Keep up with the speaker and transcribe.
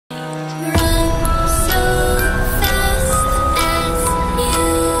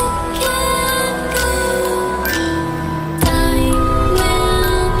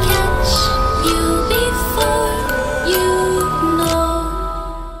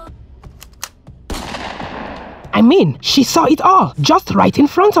I mean, she saw it all, just right in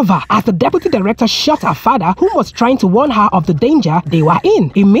front of her. As the deputy director shot her father, who was trying to warn her of the danger they were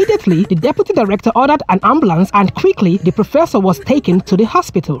in. Immediately, the deputy director ordered an ambulance and quickly the professor was taken to the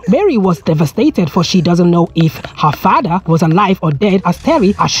hospital. Mary was devastated, for she doesn't know if her father was alive or dead, as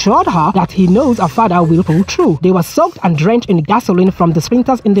Terry assured her that he knows her father will pull through. They were soaked and drenched in gasoline from the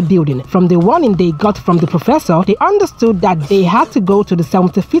splinters in the building. From the warning they got from the professor, they understood that they had to go to the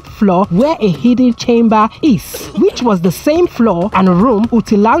 75th floor where a hidden chamber is, which was the same floor and room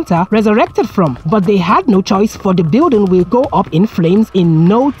Utilanta resurrected from. But they had no choice, for the building will go up in flames in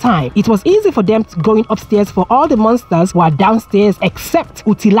no time. It was easy for them going upstairs, for all the monsters were downstairs except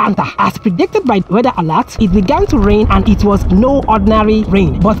Utilanta. As predicted by weather alert, it began to rain, and it was no ordinary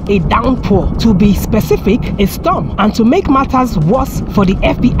rain, but a downpour. To be specific, a storm. And to make matters worse for the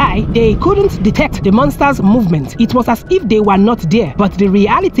FBI, they couldn't detect the monsters' movement. It was as if they were not there, but the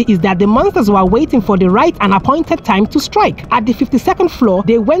reality is that the monsters were waiting for the right and appointed time to strike. At the 52nd floor,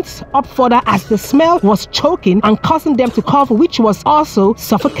 they went up further as the smell was choking and causing them to cough, which was also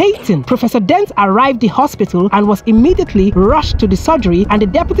suffocating. Professor Dent arrived at the hospital and was immediately rushed to the surgery, and the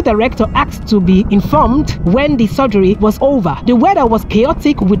deputy director asked to be informed when the surgery was over. The weather was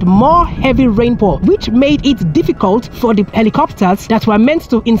chaotic with more heavy rainfall, which made it difficult for the helicopters that were meant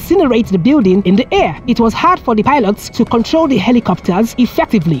to incinerate the building in the air. It was hard for the pilots to control the helicopters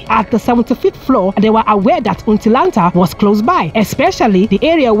effectively. At the 75th floor, they were aware that Utilanta was close by, especially the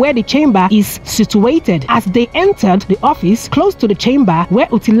area where the chamber is situated. As they entered the office close to the chamber where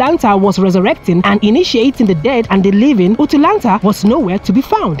Utilanta was resurrecting and initiating the dead and the living, Utilanta was nowhere to be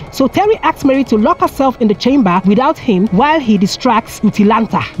found. So Terry asked Mary to lock herself in the chamber without him while he distracts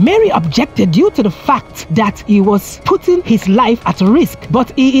Utilanta. Mary objected due to the fact that he was putting his life at risk,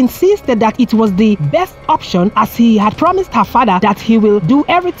 but he insisted that it was the best option, as he had promised her father that he will do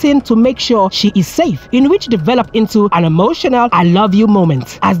everything to make sure she is safe, in which developed into an emotional "I love you"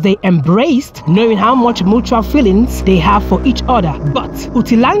 moment as they embraced, knowing how much mutual feelings they have for each other. But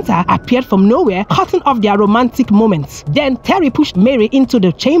Utilanta appeared from nowhere, cutting off their romantic moments. Then Terry pushed Mary into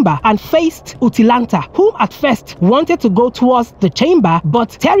the chamber and faced Utilanta, whom at first wanted to go towards the chamber, but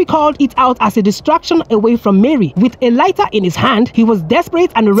Terry called it out as a distraction away from Mary. With a lighter in his hand, he was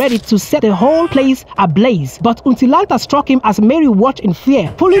desperate and ready to set the whole place ablaze. But Utilanta struck him as Mary watched in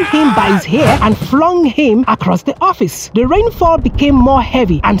fear, pulling him by his hair and flung him across the office. The rainfall became more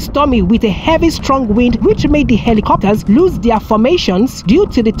heavy and stormy with a heavy strong wind, which made the helicopters lose their formations due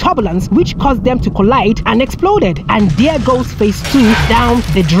to the turbulence, which caused them to collide and exploded. And there goes phase 2 down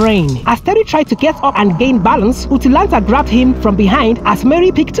the drain. As Terry tried to get up and gain balance, Utilanta grabbed him from behind as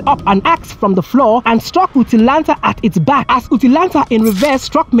Mary picked up an axe from the floor and struck Utilanta at its back, as Utilanta in reverse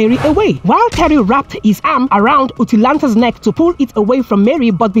struck Mary away. While Terry wrapped his arm around Utilanta's neck to pull it away from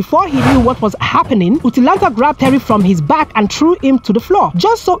Mary, but before he knew what was happening, Utilanta grabbed Terry from his back and threw him to the floor.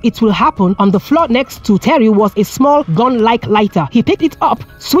 Just so it will happen, on the floor next to Terry was a small gun-like lighter. He picked it up,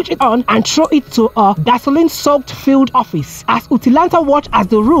 switched it on, and threw it to a gasoline-soaked field office, as Utilanta watched as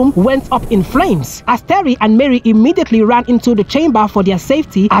the room went up in flames. As Terry and Mary immediately ran into the chamber for their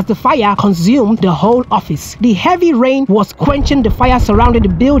safety, as the fire consumed the whole office. The heavy rain was quenching the fire surrounding the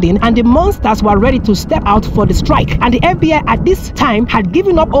building, and the monsters were ready to step out for the strike. And the FBI at this time had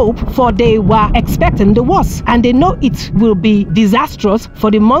given up hope, for they were expecting the worst, and they know it will be disastrous,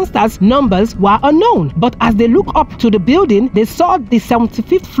 for the monsters' numbers were unknown. But as they looked up to the building, they saw the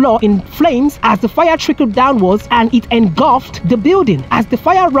 75th floor in flames as the fire trickled downwards and it engulfed the building. As the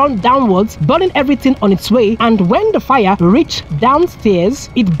fire ran downwards, burning everything on its way, and when the fire reached downstairs,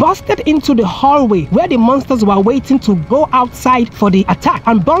 it busted into the hallway where the monsters were waiting to go outside for the attack,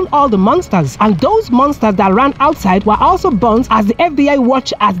 and burned all the monsters. And those monsters that ran outside were also burned, as the FBI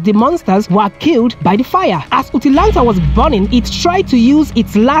watched as the monsters were killed by the fire. As Utilanta was burning, it tried to use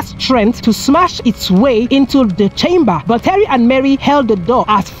its last strength to smash its way into the chamber, but Terry and Mary held the door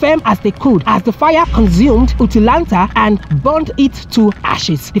as firm as they could as the fire consumed Utilanta and burned it to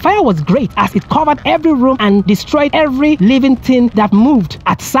ashes. The fire was great, as it covered every room and destroyed every living thing that moved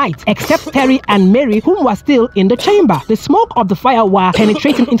at sight, except Terry and Mary, whom were still in the chamber. The smoke of the fire was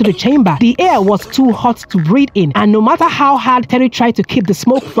penetrating into the chamber. The air was too hot to breathe in, and no matter how hard Terry tried to keep the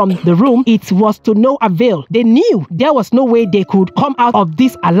smoke from the room, it was to no avail. They knew there was no way they could come out of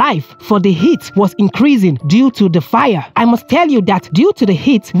this alive, for the heat was increasing due to the fire. I must tell you that due to the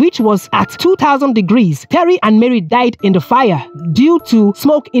heat, which was at 2000 degrees, Terry and Mary died in the fire due to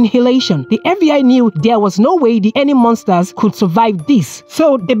smoke inhalation. The FBI knew there was no way any monsters could survive this,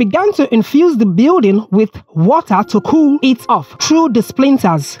 so they began to infuse the building with water to cool it off through the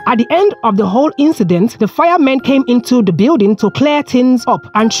splinters. At the end of the whole incident, the firemen came into the building to clear things up,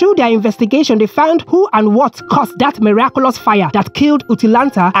 and through their investigation, they found who and what caused that miraculous fire that killed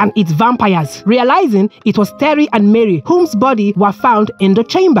Utilanta and its vampires. Realizing it was Terry and Mary whose body were found in the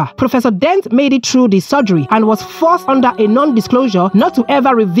chamber, Professor Dent made it through the surgery and was forced under a non-disclosure not to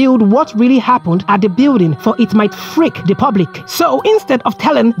ever reveal what really happened at the building, for it might freak the public. So instead of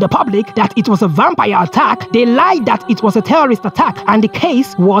telling the public that it was a vampire attack, they lied that it was a terrorist attack and the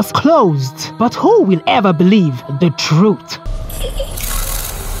case was closed. But who will ever believe the truth?